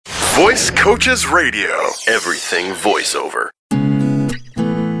Voice Coaches Radio. Everything voiceover.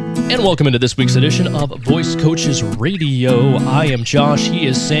 And welcome into this week's edition of Voice Coaches Radio. I am Josh. He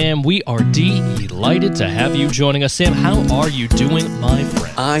is Sam. We are delighted to have you joining us. Sam, how are you doing, my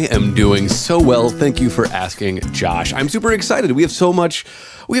friend? I am doing so well. Thank you for asking, Josh. I'm super excited. We have so much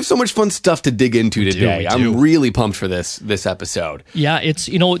fun stuff to dig into today. We do. I'm really pumped for this episode. Yeah, it's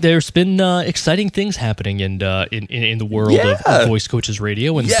there's been exciting things happening in the world of Voice Coaches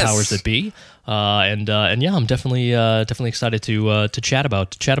Radio and the powers that be. And I'm definitely excited to chat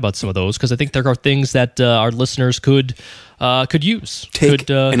about some of those, because I think there are things that our listeners could use,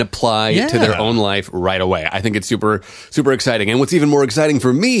 and apply to their own life right away. I think it's super, super exciting. And what's even more exciting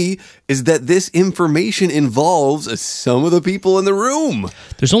for me is that this information involves some of the people in the room.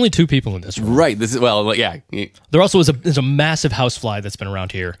 There's only 2 people in this room. Right. This is, yeah. There also is a massive housefly that's been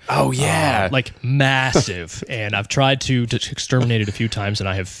around here. Oh, yeah. Like massive. And I've tried to exterminate it a few times, and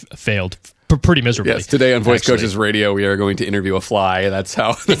I have failed pretty miserably. Yes, today on Voice Coaches Radio, we are going to interview a fly. That's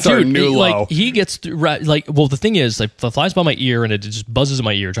our new low. He gets the thing is, like, the fly's by my ear and it just buzzes in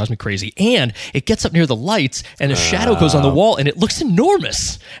my ear, it drives me crazy, and it gets up near the lights and a shadow goes on the wall and it looks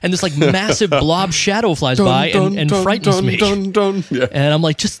enormous, and this like massive blob shadow flies by and frightens me. Yeah. And I'm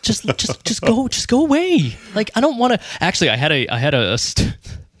like, just go away. Like, I don't want to. Actually, I had a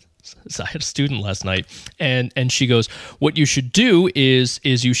student last night, and she goes, what you should do is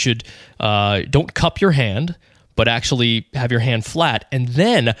you should don't cup your hand, but actually have your hand flat, and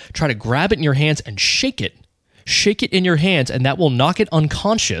then try to grab it in your hands and shake it in your hands, and that will knock it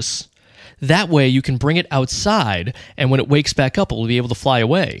unconscious. That way you can bring it outside, and when it wakes back up, it will be able to fly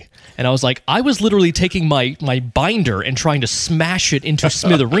away. And I was like, I was literally taking my binder and trying to smash it into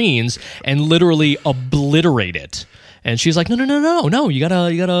smithereens and literally obliterate it. And she's like, no, you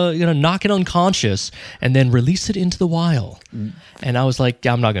gotta knock it unconscious and then release it into the wild. And I was like,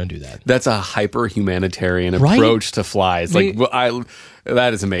 yeah, I'm not gonna do that. That's a hyper humanitarian approach to flies. That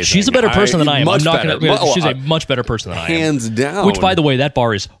is amazing. She's a better person than I am. She's a much better person than I am. Hands down. Which, by the way, that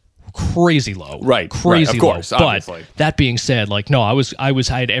bar is crazy low. Crazy low. Of course, obviously. But that being said, like, no, I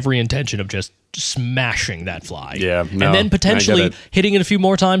had every intention of just smashing that fly. Yeah, no, and then potentially hitting it a few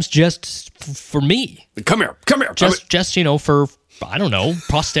more times just for me. Come here. Just for, I don't know,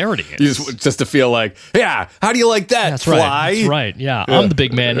 posterity. Just to feel like, yeah, how do you like that, That's fly? Right. That's right. Yeah, I'm the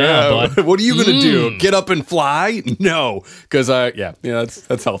big man now, bud. What are you going to do? Get up and fly? No, because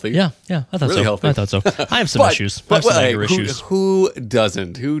that's healthy. Yeah, I thought really so. Healthy. I thought so. I have some issues. I have some anger issues. Who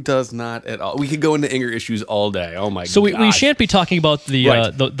doesn't? Who does not at all? We could go into anger issues all day. Oh my god. So we shan't be talking about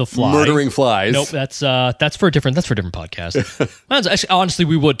the fly. Murdering flies. Nope, that's for a different podcast. Actually, honestly,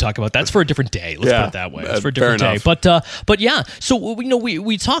 we would talk about that's for a different day. Let's put it that way. It's for a different day. But yeah. So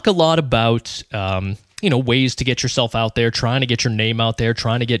we talk a lot about ways to get yourself out there, trying to get your name out there,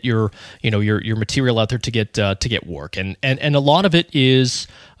 trying to get your material out there to get work, and a lot of it is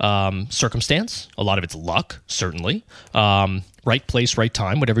circumstance, a lot of it's luck, certainly, right place, right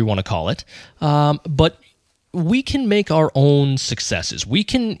time, whatever you want to call it, but we can make our own successes. We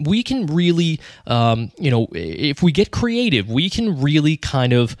can really, if we get creative, we can really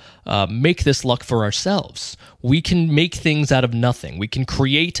kind of make this luck for ourselves. We can make things out of nothing. We can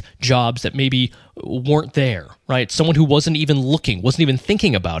create jobs that maybe weren't there, right? Someone who wasn't even looking, wasn't even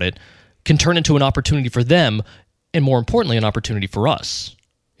thinking about it, can turn into an opportunity for them, and more importantly, an opportunity for us.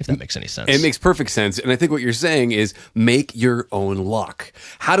 If that makes any sense. It makes perfect sense. And I think what you're saying is make your own luck.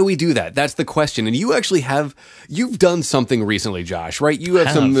 How do we do that? That's the question. And you've done something recently, Josh, right? You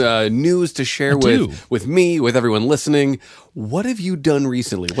have some news to share with me, with everyone listening. What have you done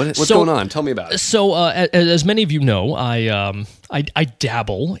recently? What's going on? Tell me about it. So, as many of you know, I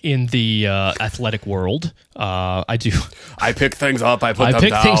dabble in the athletic world. I do. I pick things up. I put them down. I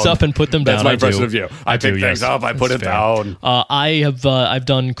pick things up and put them down. That's my impression of you. I pick things up. I put it down. I've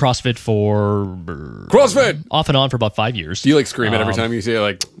done CrossFit off and on for about 5 years. Do you scream it every time you say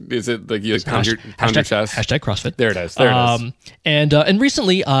it? Is it like you pound your chest? Hashtag CrossFit. There it is. There it is. And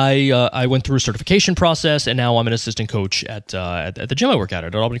recently I went through a certification process, and now I'm an assistant coach at the gym I work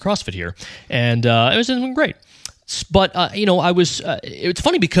at Albany CrossFit here, and it was great. But I was. It's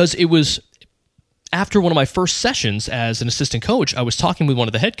funny because it was after one of my first sessions as an assistant coach. I was talking with one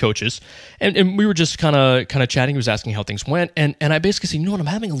of the head coaches, and we were just kind of chatting. He was asking how things went, and I basically said, I'm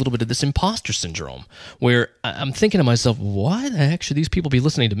having a little bit of this imposter syndrome, where I'm thinking to myself, why the heck should these people be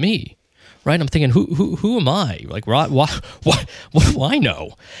listening to me? Right, I'm thinking, who am I? Like, what do I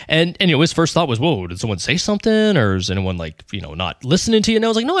know? And his first thought was, whoa, did someone say something, or is anyone not listening to you? And I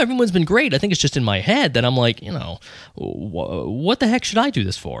was like, no, everyone's been great. I think it's just in my head that I'm like, what the heck should I do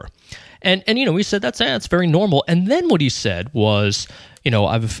this for? And he said that's very normal. And then what he said was,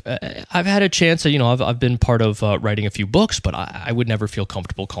 I've had a chance. I've been part of writing a few books, but I would never feel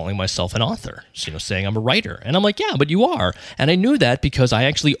comfortable calling myself an author. So, saying I'm a writer, and I'm like, yeah, but you are. And I knew that because I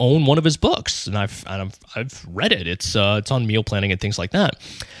actually own one of his books, and I've read it. It's on meal planning and things like that.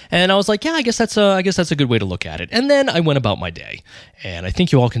 And I was like, yeah, I guess that's a good way to look at it. And then I went about my day, and I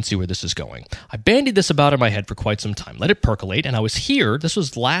think you all can see where this is going. I bandied this about in my head for quite some time, let it percolate, and I was here. This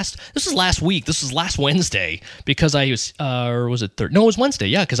was last week. This was last Wednesday, because I was, or was it third? No, it was Wednesday.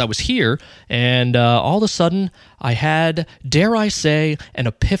 Yeah, because I was here, and all of a sudden I had, dare I say, an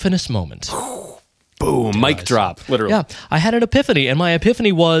epiphanous moment. Boom! Mic drop. Literally. Yeah, I had an epiphany, and my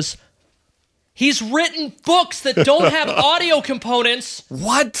epiphany was, he's written books that don't have audio components.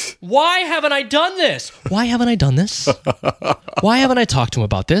 What? Why haven't I done this? Why haven't I done this? Why haven't I talked to him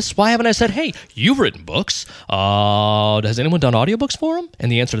about this? Why haven't I said, hey, you've written books. Has anyone done audiobooks for him?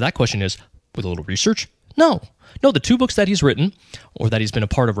 And the answer to that question is, with a little research, no. No, the 2 books that he's written, or that he's been a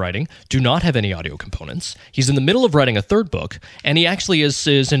part of writing, do not have any audio components. He's in the middle of writing a 3rd book, and he actually is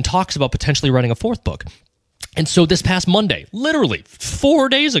in talks about potentially writing a 4th book. And so this past Monday, literally 4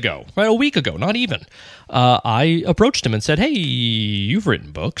 days ago, right, a week ago, not even, I approached him and said, hey, you've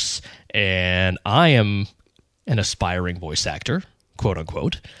written books, and I am an aspiring voice actor, quote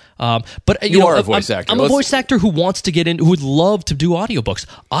unquote. But you are a voice actor. I'm a voice actor who wants to get in, who would love to do audiobooks.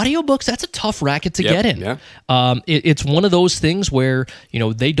 Audiobooks, that's a tough racket to get in. Yeah. It's one of those things where,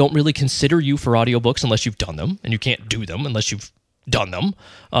 they don't really consider you for audiobooks unless you've done them, and you can't do them unless you've done them.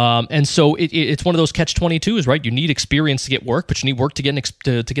 And so it's one of those catch-22s, right? You need experience to get work, but you need work to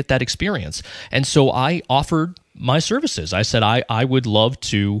get that experience. And so I offered my services. I said, I would love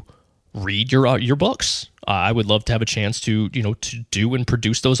to read your books. I would love to have a chance to do and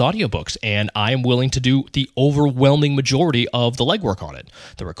produce those audiobooks, and I am willing to do the overwhelming majority of the legwork on it,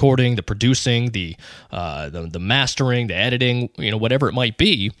 the recording, the producing, the mastering, the editing, whatever it might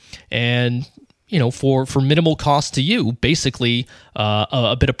be, and for minimal cost to you, basically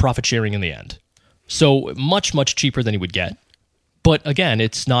a bit of profit sharing in the end. So much cheaper than he would get. But again,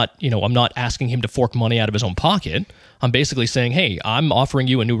 it's not, I'm not asking him to fork money out of his own pocket. I'm basically saying, hey, I'm offering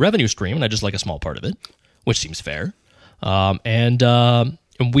you a new revenue stream, and I just like a small part of it, which seems fair. And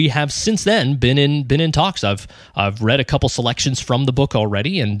we have since then been in talks. I've read a couple selections from the book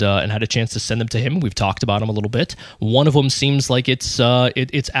already, and had a chance to send them to him. We've talked about them a little bit. One of them seems like it's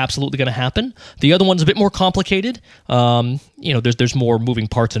absolutely going to happen. The other one's a bit more complicated. There's more moving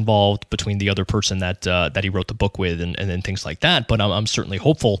parts involved between the other person that he wrote the book with, and then things like that. But I'm certainly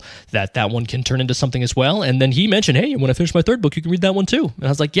hopeful that one can turn into something as well. And then he mentioned, hey, when I finish my 3rd book, you can read that one too. And I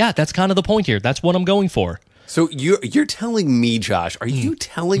was like, yeah, that's kind of the point here. That's what I'm going for. So you're telling me, Josh, are you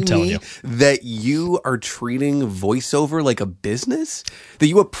telling me that you are treating voiceover like a business? That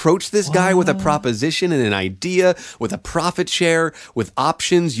you approach this guy with a proposition and an idea, with a profit share, with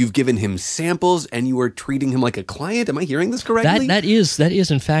options, you've given him samples, and you are treating him like a client? Am I hearing this correctly? That is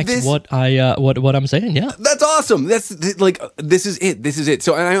in fact what I'm saying, yeah. That's awesome. That's like, this is it.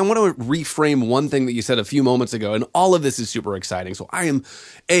 So I want to reframe one thing that you said a few moments ago, and all of this is super exciting. So I am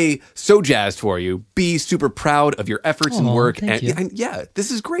A, so jazzed for you, B, super proud of your efforts and work. And yeah, this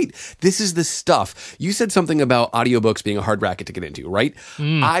is great. This is the stuff. You said something about audiobooks being a hard racket to get into, right?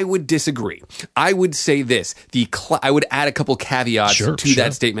 I would disagree. I would say this. I would add a couple caveats to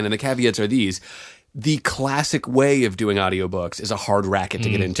that statement, and the caveats are these. The classic way of doing audiobooks is a hard racket to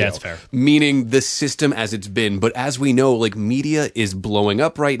get into. That's fair. Meaning the system as it's been. But as we know, like, media is blowing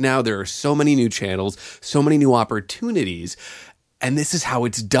up right now. There are so many new channels, so many new opportunities. And this is how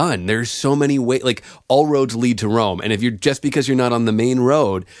it's done. There's so many ways, like, all roads lead to Rome. And if just because you're not on the main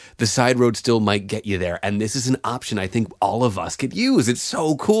road, the side road still might get you there. And this is an option I think all of us could use. It's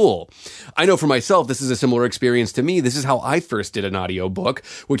so cool. I know for myself, this is a similar experience to me. This is how I first did an audiobook,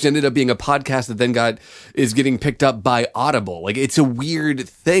 which ended up being a podcast that then is getting picked up by Audible. Like, it's a weird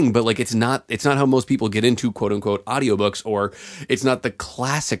thing, but like, it's not how most people get into quote unquote audiobooks, or it's not the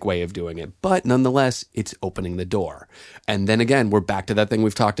classic way of doing it. But nonetheless, it's opening the door. And then again, we're back to that thing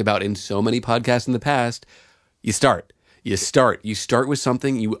we've talked about in so many podcasts in the past. You start with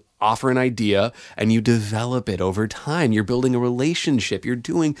something, you offer an idea, and you develop it over time. You're building a relationship. You're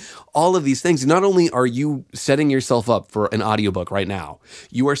doing all of these things. Not only are you setting yourself up for an audiobook right now,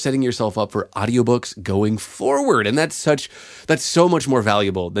 you are setting yourself up for audiobooks going forward. And that's so much more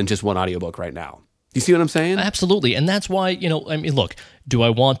valuable than just one audiobook right now. You see what I'm saying? Absolutely. And that's why, I mean, look, do I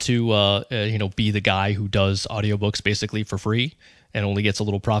want to, be the guy who does audiobooks basically for free and only gets a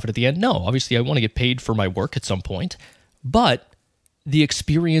little profit at the end? No, obviously I want to get paid for my work at some point, but the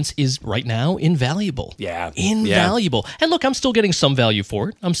experience is right now invaluable. Yeah. Invaluable. Yeah. And look, I'm still getting some value for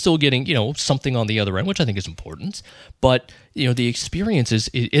it. I'm still getting, something on the other end, which I think is important. But, the experience is,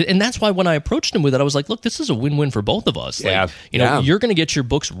 and that's why when I approached him with it, I was like, look, this is a win-win for both of us. Like, you're going to get your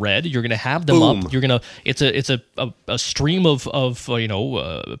books read, you're going to have them up, you're going to, it's a stream of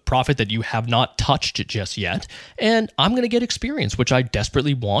profit that you have not touched just yet, and I'm going to get experience, which I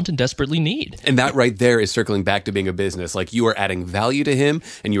desperately want and desperately need. And that right there is circling back to being a business. Like, you are adding value to him,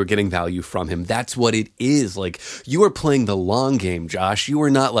 and you are getting value from him. That's what it is. Like, you are playing the long game, Josh. You are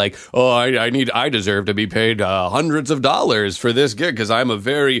not like, oh, I deserve to be paid hundreds of dollars for this gig because I'm a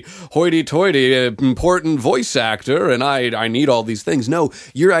very hoity-toity important voice actor and I need all these things. No,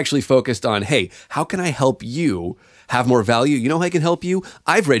 you're actually focused on, hey, how can I help you have more value? You know how I can help you?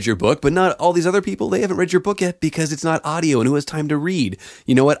 I've read your book, but not all these other people. They haven't read your book yet because it's not audio and who has time to read?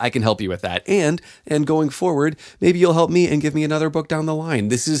 You know what? I can help you with that. And going forward, maybe you'll help me and give me another book down the line.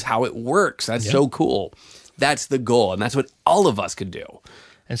 This is how it works. That's so cool. That's the goal. And that's what all of us could do.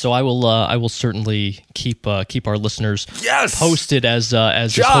 And so I will certainly keep our listeners posted as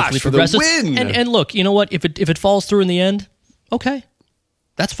Josh, this hopefully progresses. For the win. And look, you know what? If it falls through in the end, okay,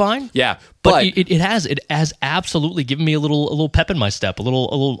 that's fine. Yeah, but it has absolutely given me a little pep in my step, a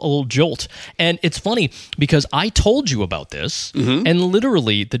little jolt. And it's funny because I told you about this, and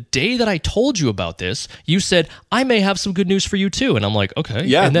literally the day that I told you about this, you said I may have some good news for you too. And I'm like, okay.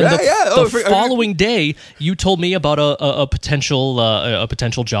 Yeah. And then the following day, you told me about a potential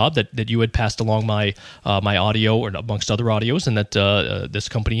job that you had passed along my audio or amongst other audios, and that this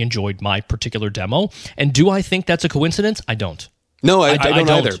company enjoyed my particular demo. And do I think that's a coincidence? I don't. No, I don't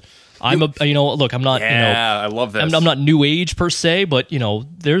either. I'm look, I'm not, I love this. I'm not new age per se, but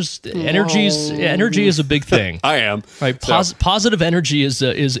there's energy is a big thing. I am. Right. Positive energy is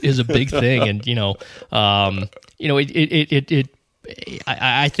a big thing. And,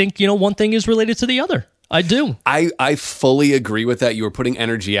 I think, one thing is related to the other. I do. I fully agree with that. You were putting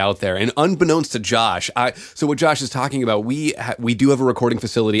energy out there, and unbeknownst to Josh, so what Josh is talking about, we do have a recording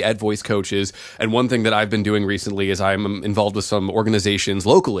facility at Voice Coaches, and one thing that I've been doing recently is I'm involved with some organizations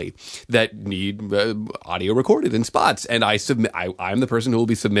locally that need audio recorded in spots, and I'm the person who will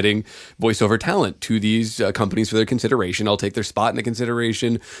be submitting voiceover talent to these companies for their consideration. I'll take their spot into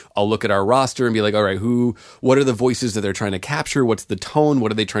consideration. I'll look at our roster and be like, all right, what are the voices that they're trying to capture? What's the tone?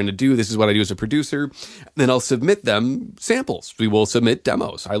 What are they trying to do? This is what I do as a producer. Then I'll submit them samples. We will submit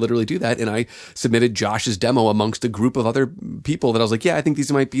demos. I literally do that. And I submitted Josh's demo amongst a group of other people that I was like, yeah, I think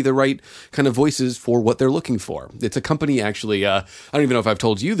these might be the right kind of voices for what they're looking for. It's a company, actually, I don't even know if I've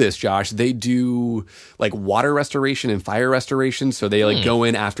told you this, Josh. They do like water restoration and fire restoration. So they go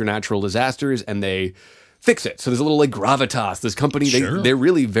in after natural disasters and they fix it. So there's a little like gravitas. This company, they're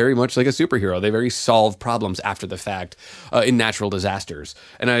really very much like a superhero. They very solve problems after the fact in natural disasters.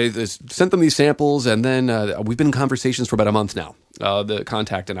 And I sent them these samples, and then we've been in conversations for about a month now, the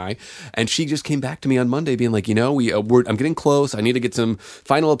contact and I. And she just came back to me on Monday being like, I'm getting close. I need to get some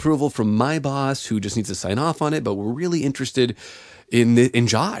final approval from my boss who just needs to sign off on it, but we're really interested in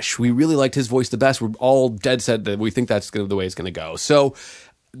Josh. We really liked his voice the best. We're all dead set that we think that's the way it's going to go. So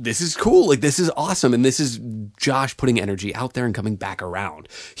this is cool. Like, this is awesome. And this is Josh putting energy out there and coming back around.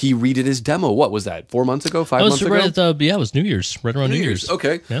 He redid his demo. What was that? 4 months ago? 5 months ago? It was New Year's, right around New Year's.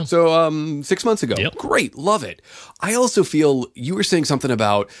 Okay. Yeah. So 6 months ago. Yep. Great. Love it. I also feel you were saying something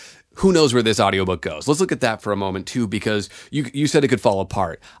about who knows where this audiobook goes. Let's look at that for a moment too, because you said it could fall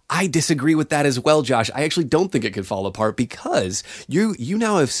apart. I disagree with that as well, Josh. I actually don't think it could fall apart because you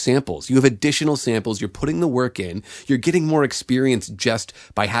now have samples. You have additional samples. You're putting the work in. You're getting more experience just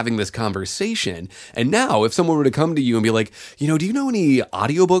by having this conversation. And now if someone were to come to you and be like, do you know any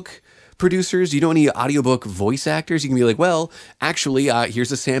audiobook producers? Do you know any audiobook voice actors? You can be like, well, actually,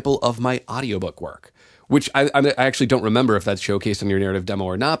 here's a sample of my audiobook work. Which I actually don't remember if that's showcased on your narrative demo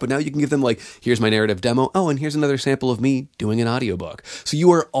or not, but now you can give them like, here's my narrative demo. Oh, and here's another sample of me doing an audiobook. So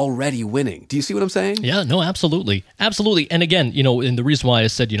you are already winning. Do you see what I'm saying? Yeah, no, absolutely. Absolutely. And again, and the reason why I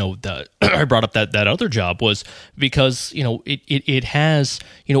said, that I brought up that other job was because, it has,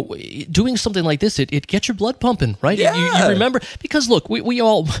 doing something like this, it gets your blood pumping, right? Yeah. You remember, because look, we've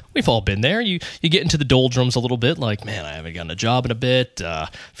all been there. You get into the doldrums a little bit, like, man, I haven't gotten a job in a bit.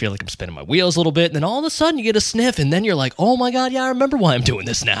 Feel like I'm spinning my wheels a little bit. And then all of a sudden you get a sniff, and then you're like, oh my God, yeah, I remember why I'm doing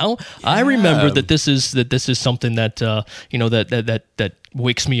this now. Yeah. I remember that this is something that that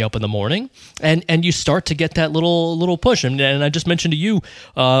wakes me up in the morning, and you start to get that little push. And I just mentioned to you,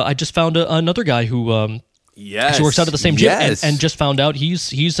 I just found another guy who Yes. She works out at the same gym, and just found out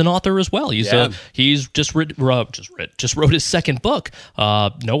he's an author as well. He's just wrote his second book.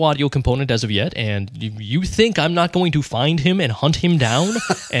 No audio component as of yet, and you think I'm not going to find him and hunt him down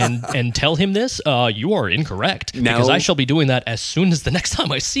and tell him this? You are incorrect, because I shall be doing that as soon as the next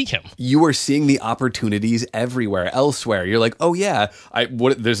time I see him. You are seeing the opportunities everywhere, elsewhere. You're like, oh yeah,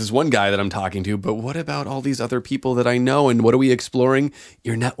 there's this one guy that I'm talking to, but what about all these other people that I know, and what are we exploring?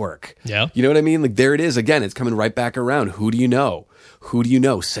 Your network. Yeah. You know what I mean? Like, there it is again. It's coming right back around. Who do you know? Who do you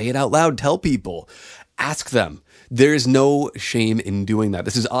know? Say it out loud. Tell people. Ask them. There's no shame in doing that.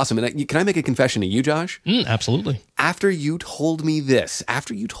 This is awesome. And can I make a confession to you, Josh? Absolutely. After you told me this,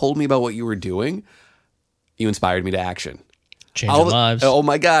 after you told me about what you were doing, you inspired me to action. Changing lives. Oh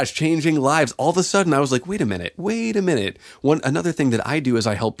my gosh, changing lives. All of a sudden, I was like, wait a minute. Another thing that I do is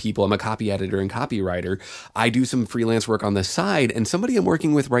I help people. I'm a copy editor and copywriter. I do some freelance work on the side, and somebody I'm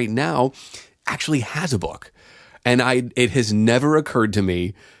working with right now actually has a book. And it has never occurred to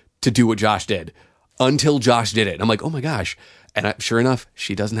me to do what Josh did until Josh did it. I'm like, oh my gosh. And sure enough,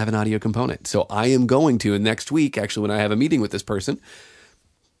 she doesn't have an audio component. So I am going to, next week, actually, when I have a meeting with this person,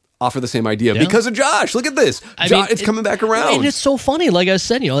 offer the same idea because of Josh. Look at this. It's coming back around. And it's so funny. Like I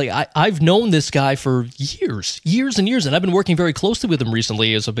said, I've known this guy for years and years, and I've been working very closely with him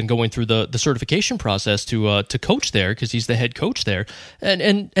recently as I've been going through the certification process to coach there, because he's the head coach there.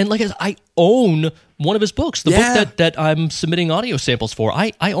 And like I own one of his books, the book that I'm submitting audio samples for.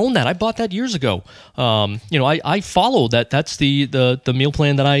 I own that. I bought that years ago. I follow that. That's the meal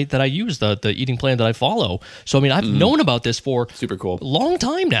plan that I use, the eating plan that I follow. So I mean, I've known about this for super cool a long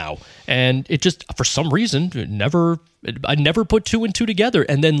time now, and it just for some reason I never put two and two together.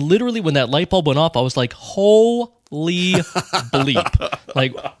 And then literally when that light bulb went off, I was like, holy bleep.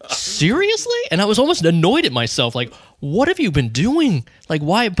 Like, seriously? And I was almost annoyed at myself. Like, what have you been doing? Like,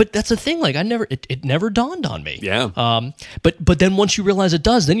 why? But that's the thing. Like, it never dawned on me. Yeah. But then once you realize it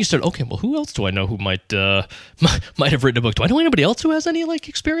does, then you start, okay, well, who else do I know who might have written a book? Do I know anybody else who has any like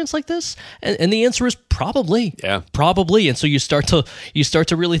experience like this? And the answer is probably. Yeah. Probably. And so you start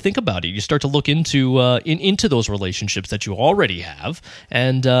to really think about it. You start to look into those relationships that you already have,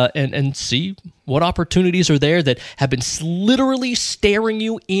 and see what opportunities are there that have been literally staring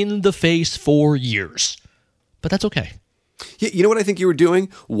you in the face for years. But that's okay. You know what I think you were doing?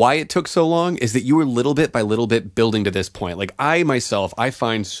 Why it took so long is that you were little bit by little bit building to this point. Like I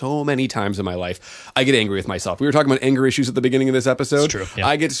find so many times in my life, I get angry with myself. We were talking about anger issues at the beginning of this episode. It's true. Yeah.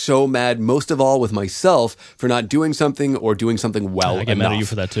 I get so mad, most of all with myself, for not doing something or doing something well enough. I get mad at you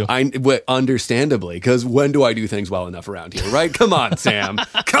for that too. Understandably, because when do I do things well enough around here, right? Come on, Sam.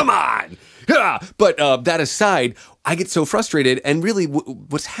 Come on. But that aside, I get so frustrated, and really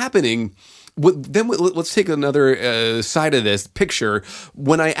what's happening... let's take another side of this picture.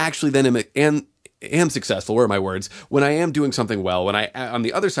 When I actually then am successful, where are my words? When I am doing something well, when on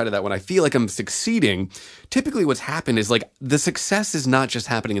the other side of that, when I feel like I'm succeeding, typically what's happened is like the success is not just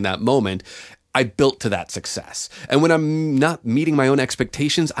happening in that moment. I built to that success. And when I'm not meeting my own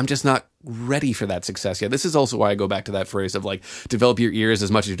expectations, I'm just not ready for that success yet. This is also why I go back to that phrase of like, develop your ears as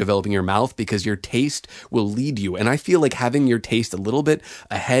much as you're developing your mouth, because your taste will lead you. And I feel like having your taste a little bit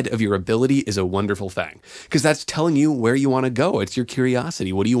ahead of your ability is a wonderful thing, because that's telling you where you want to go. It's your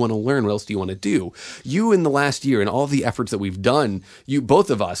curiosity. What do you want to learn? What else do you want to do? You, in the last year and all of the efforts that we've done,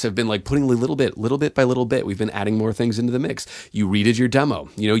 both of us have been like putting little bit by little bit. We've been adding more things into the mix. You redid your demo.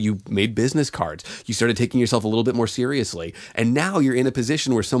 You made business cards. You started taking yourself a little bit more seriously. And now you're in a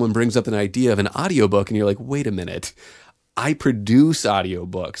position where someone brings up an idea of an audiobook and you're like, wait a minute. I produce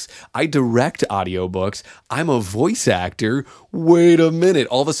audiobooks. I direct audiobooks. I'm a voice actor. Wait a minute.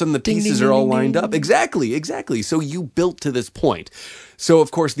 All of a sudden the pieces are all lined up. Exactly. So you built to this point. So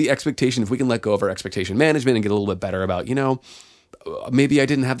of course the expectation, if we can let go of our expectation management and get a little bit better about, maybe I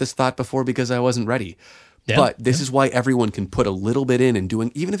didn't have this thought before because I wasn't ready. Yeah, but this is why everyone can put a little bit in and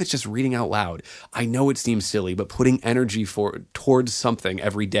doing, even if it's just reading out loud. I know it seems silly, but putting energy towards something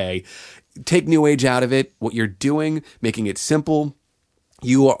every day. Take New Age out of it. What you're doing, making it simple,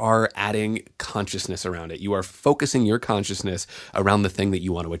 you are adding consciousness around it. You are focusing your consciousness around the thing that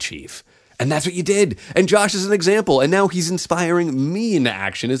you want to achieve. And that's what you did. And Josh is an example. And now he's inspiring me into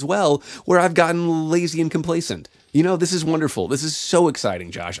action as well, where I've gotten lazy and complacent. This is wonderful. This is so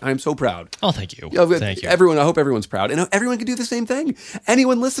exciting, Josh. I'm so proud. Oh, thank you. Thank you. Everyone, I hope everyone's proud. And everyone can do the same thing.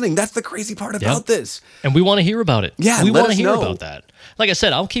 Anyone listening, that's the crazy part about this. And we want to hear about it. Yeah, we want to hear about that. Like I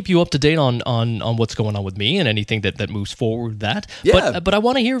said, I'll keep you up to date on what's going on with me and anything that moves forward that. Yeah. But I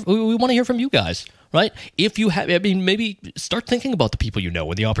want to hear, we want to hear from you guys, right? If you have, maybe start thinking about the people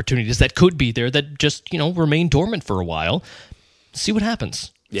and the opportunities that could be there that just, remain dormant for a while. See what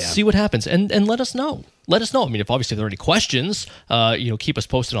happens. Yeah. See what happens and let us know. let us know. I mean, if there are any questions, keep us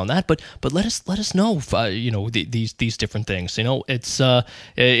posted on that. But let us know, these different things.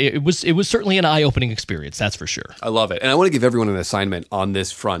 It was certainly an eye-opening experience. That's for sure. I love it, and I want to give everyone an assignment on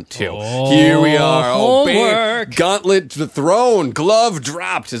this front too. Here we are. Homework. Gauntlet thrown, glove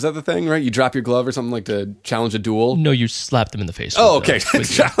dropped. Is that the thing? Right? You drop your glove or something like to challenge a duel. No, you slap them in the face. Okay. I'm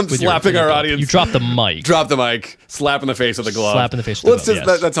slapping our audience. You drop the mic. Drop the mic. Slap in the face with the glove. Slap in the face with the glove.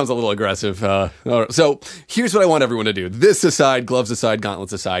 Yes. That sounds a little aggressive. All right. So here's what I want everyone to do. This aside, gloves aside,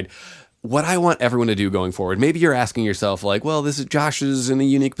 gauntlets aside. What I want everyone to do going forward, maybe you're asking yourself, like, well, Josh is in a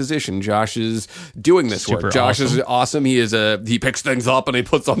unique position. Josh is doing this work. Josh is awesome. He picks things up and he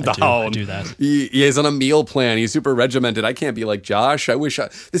puts them down. I do that. He is on a meal plan. He's super regimented. I can't be like Josh.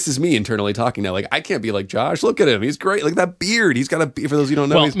 This is me internally talking now. Like, I can't be like Josh. Look at him. He's great. Like that beard. He's got a beard. For those who don't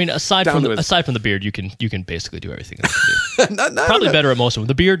know. Well, I mean, aside from the beard, you can basically do everything that you do. Probably better at most of them.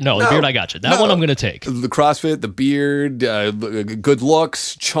 The beard, the beard, I got you. That one I'm going to take. The CrossFit, the beard, good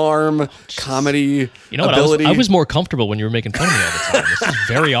looks, charm, comedy. You know ability. What? I was more comfortable when you were making fun of me all the time. This is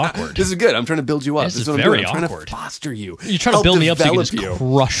very awkward. This is good. I'm trying to build you up. This is very awkward. I'm trying to foster you. You're trying to build me up so you can just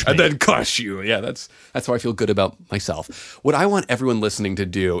crush me. And then crush you. Yeah, that's how I feel good about myself. What I want everyone listening to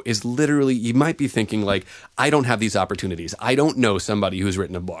do is literally, you might be thinking like, I don't have these opportunities. I don't know somebody who's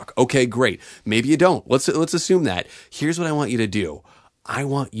written a book. Okay, great. Maybe you don't. Let's assume that. Here's what I want you to do. I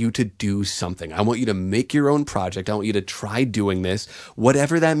want you to do something. I want you to make your own project. I want you to try doing this,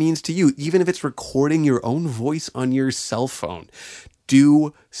 whatever that means to you, even if it's recording your own voice on your cell phone.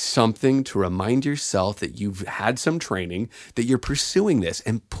 Do something to remind yourself that you've had some training, that you're pursuing this,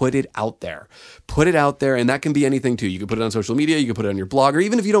 and put it out there. Put it out there, and that can be anything too. You can put it on social media, you can put it on your blog, or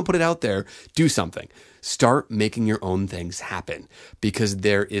even if you don't put it out there, do something. Start making your own things happen because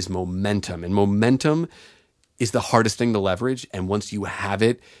there is momentum, and momentum is the hardest thing to leverage. And once you have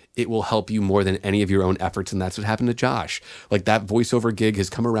it, it will help you more than any of your own efforts. And that's what happened to Josh. Like that voiceover gig has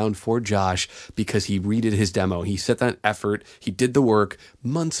come around for Josh because he redid his demo. He set that effort. He did the work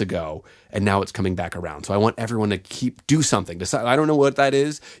months ago, and now it's coming back around. So I want everyone to do something. Decide. I don't know what that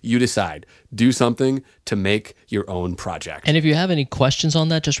is. You decide. Do something to make your own project. And if you have any questions on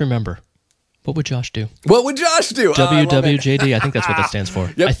that, just remember, what would Josh do? What would Josh do? WWJD. I think that's what that stands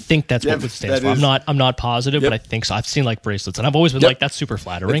for. Yep. I think that's what it stands for. I'm not positive, but I think so. I've seen like bracelets, and I've always been like, that's super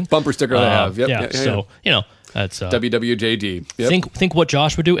flattering. It's bumper sticker I have. Yep. So that's WWJD. Yep. Think what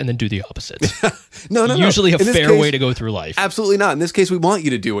Josh would do, and then do the opposite. No. Usually a fair way to go through life. Absolutely not. In this case, we want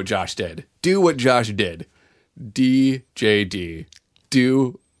you to do what Josh did. Do what Josh did. DJD.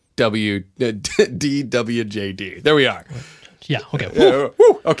 Do DWJD. There we are. Yeah. Okay.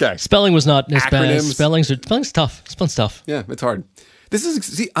 Okay. Spelling was not as bad. Spelling's tough. Spelling's tough. Yeah, it's hard.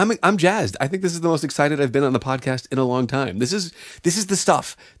 I'm jazzed. I think this is the most excited I've been on the podcast in a long time. This is the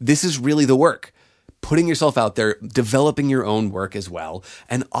stuff. This is really the work. Putting yourself out there, developing your own work as well,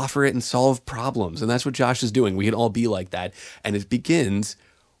 and offer it and solve problems. And that's what Josh is doing. We can all be like that. And it begins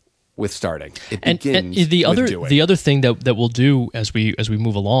with starting. It begins with doing. The other thing that we'll do as we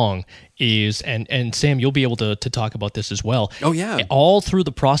move along is, and Sam, you'll be able to talk about this as well. Oh yeah. All through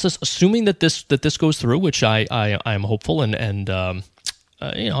the process, assuming that this goes through, which I am hopeful and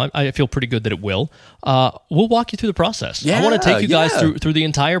I feel pretty good that it will. We'll walk you through the process. I want to take you guys through the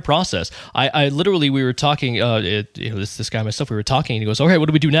entire process. I literally, we were talking, this guy myself, we were talking, and he goes, "Okay, what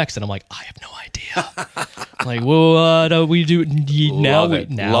do we do next?" And I'm like, "I have no idea." Like, well, what do we do now?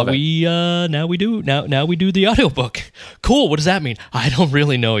 Now we do the audiobook. Cool. What does that mean? I don't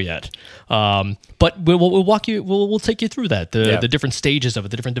really know yet. But we'll walk you. We'll take you through that, the different stages of it,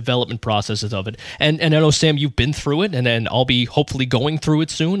 the different development processes of it. And I know, Sam, you've been through it, and I'll be hopefully going through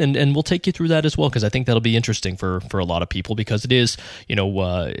it soon, and we'll take you through that as well, because I think that'll be interesting for a lot of people, because it is,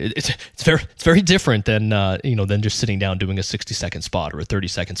 it's very different than just sitting down doing a 60-second spot or a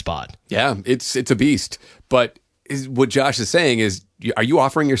 30-second spot. Yeah, it's a beast. But what Josh is saying is, are you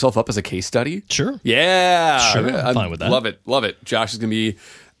offering yourself up as a case study? Sure. Yeah. Sure. I'm fine with that. Love it. Josh is going to be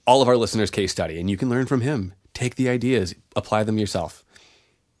all of our listeners' case study, and you can learn from him. Take the ideas, apply them yourself.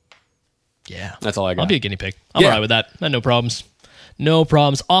 Yeah. That's all I got. I'll be a guinea pig. I'm all right with that. No problems. No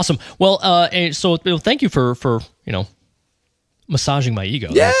problems. Awesome. Well, so thank you for massaging my ego.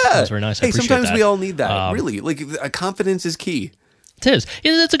 Yeah. That's very nice. I appreciate sometimes that. we all need that. Really. Like, confidence is key. It is.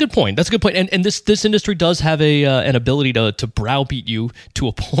 Yeah, that's a good point. And this industry does have an ability to browbeat you to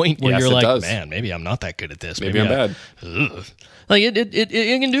a point where you're like, does. Man, maybe I'm not that good at this. Maybe I'm bad. Like it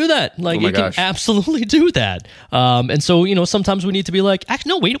can do that. Like it can absolutely do that. And so sometimes we need to be like,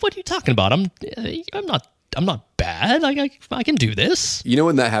 no, wait, what are you talking about? I'm not bad. I can do this. You know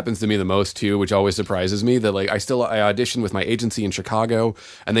when that happens to me the most too, which always surprises me, that like I audition with my agency in Chicago,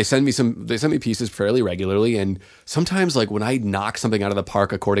 and they send me pieces fairly regularly, and sometimes like when I knock something out of the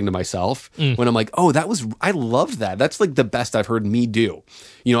park according to myself, when I'm like, oh, I loved that. That's like the best I've heard me do.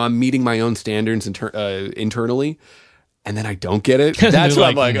 You know, I'm meeting my own standards internally. And then I don't get it. That's when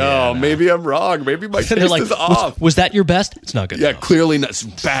I'm like, maybe I'm wrong. Maybe my taste is off. Was that your best? It's not good enough. Clearly not.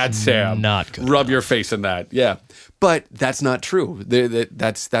 Bad, Sam. Not good. Rub your face in that. Yeah. But that's not true.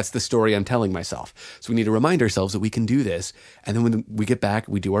 That's the story I'm telling myself. So we need to remind ourselves that we can do this. And then when we get back,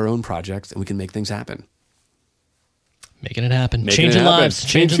 we do our own projects and we can make things happen. Making it happen. Changing lives.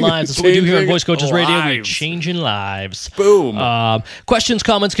 Changing lives. That's what we do here on Voice Coaches Radio. We're changing lives. Boom. Questions,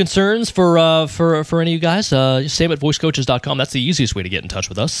 comments, concerns for any of you guys, Sam at voicecoaches.com. That's the easiest way to get in touch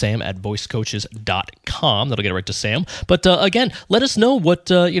with us. Sam at voicecoaches.com. That'll get right to Sam. But again, let us know what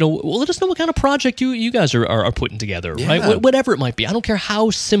let us know what kind of project you guys are putting together, right? Whatever it might be. I don't care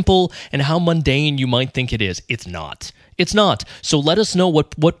how simple and how mundane you might think it is. It's not. It's not. So let us know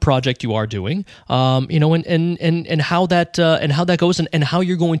what project you are doing, and how that goes, and how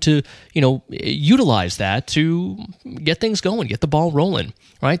you're going to, utilize that to get things going, get the ball rolling.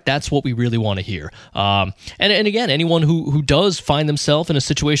 Right. That's what we really want to hear. And again, anyone who does find themselves in a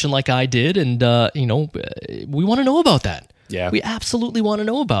situation like I did, and we want to know about that. Yeah, we absolutely want to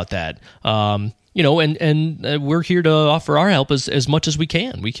know about that. And we're here to offer our help as much as we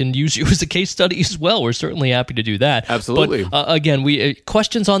can. We can use you as a case study as well. We're certainly happy to do that. Absolutely. But again, we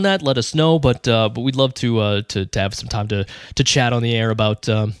questions on that, let us know. But we'd love to have some time to chat on the air about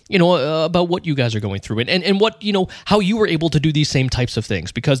about what you guys are going through and what how you were able to do these same types of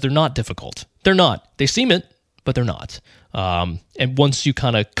things, because they're not difficult. They're not. They seem it, but they're not. And once you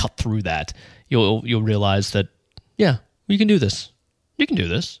kind of cut through that, you'll realize that you can do this. You can do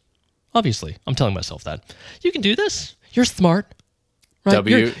this. Obviously, I'm telling myself that. You can do this. You're smart.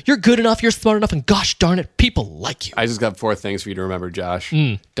 Right? You're good enough. You're smart enough. And gosh darn it, people like you. I just got 4 things for you to remember, Josh.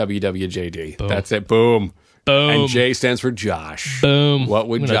 WWJD. Boom. That's it. Boom. Boom. And J stands for Josh. Boom. What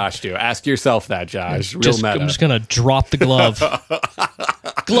would Josh do? Ask yourself that, Josh. Real meta. I'm just going to drop the glove.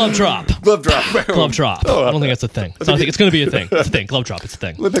 Glove drop. Glove drop. Glove drop. I don't think that's a thing. I think it's going to be a thing. It's a thing. Glove drop. It's a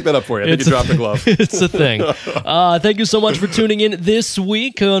thing. Let me pick that up for you. I think you dropped the glove. It's a thing. Thank you so much for tuning in this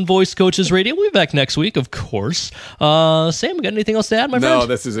week on Voice Coaches Radio. We'll be back next week, of course. Sam, we got anything else to add, my friend? No,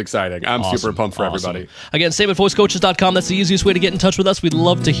 this is exciting. I'm super pumped for everybody. Again, Sam at voicecoaches.com. That's the easiest way to get in touch with us. We'd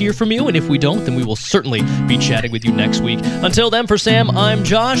love to hear from you. And if we don't, then we will certainly be chatting with you next week. Until then, for Sam, I'm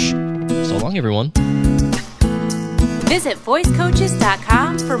Josh. So long, everyone. Visit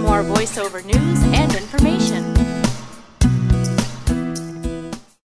voicecoaches.com for more voiceover news and information.